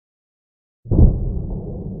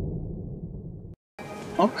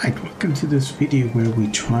Alright, welcome to this video where we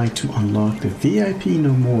try to unlock the VIP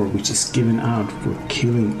No More, which is given out for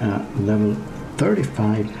killing a level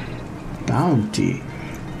 35 bounty.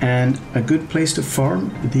 And a good place to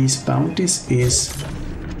farm these bounties is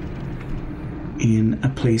in a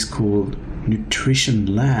place called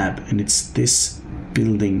Nutrition Lab, and it's this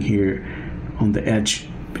building here on the edge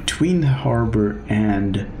between the harbor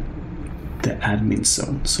and the admin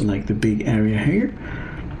zone, so like the big area here.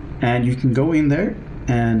 And you can go in there,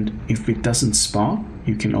 and if it doesn't spawn,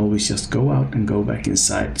 you can always just go out and go back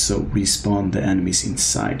inside, so respawn the enemies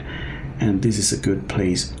inside. And this is a good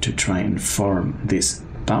place to try and farm this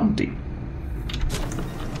bounty.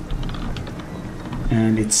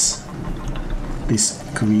 And it's this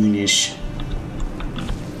greenish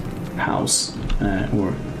house,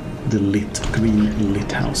 or the green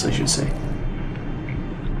lit house, I should say.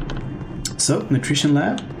 So, Nutrition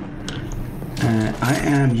Lab. I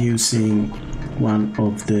am using one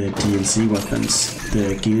of the DLC weapons,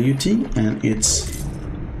 the guillotine, and it's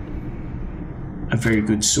a very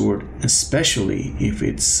good sword, especially if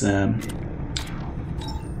it's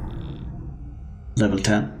level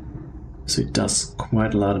 10. So it does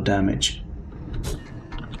quite a lot of damage.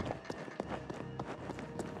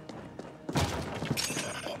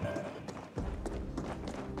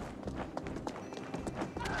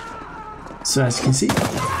 So as you can see,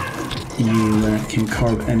 you can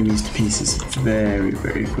carve enemies to pieces very,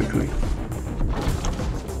 very quickly.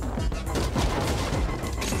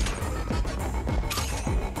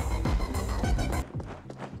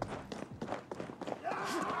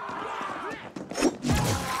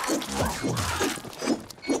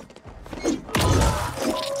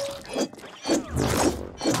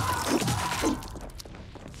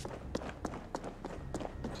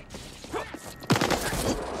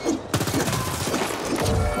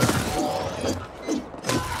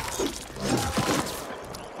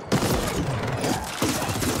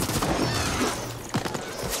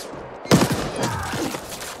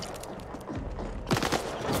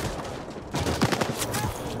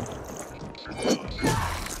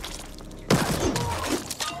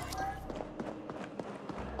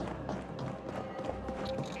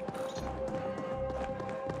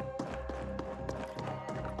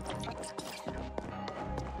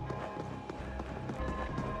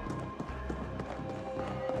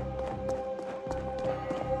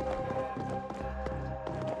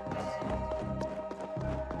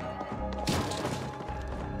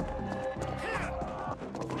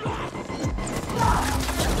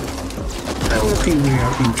 The thing we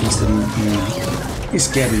are interested in is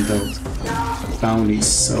getting those bounties,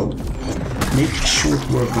 so make short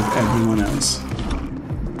work with everyone else.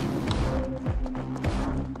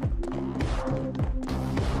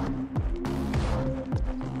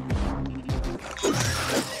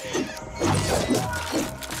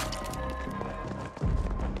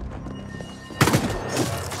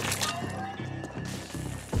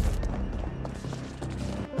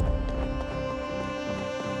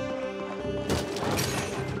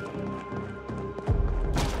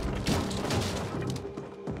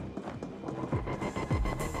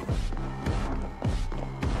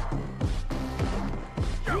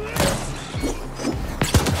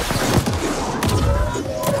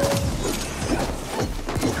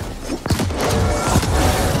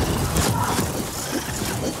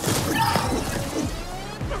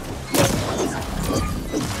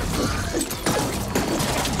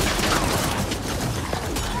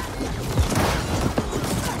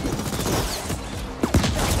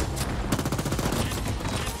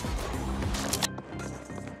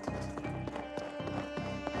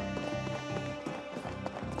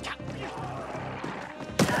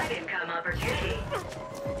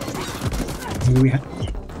 Here we have.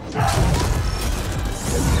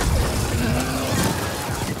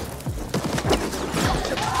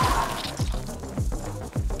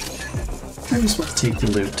 I just want to take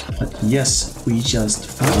the loot, but yes, we just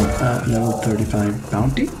found a level 35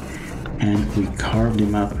 bounty, and we carved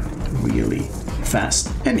him up really fast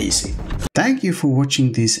and easy. Thank you for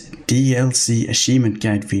watching this DLC achievement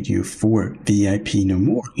guide video for VIP No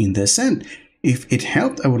More in the Ascent. If it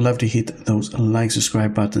helped, I would love to hit those like,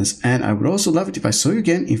 subscribe buttons, and I would also love it if I saw you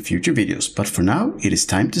again in future videos. But for now, it is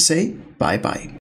time to say bye bye.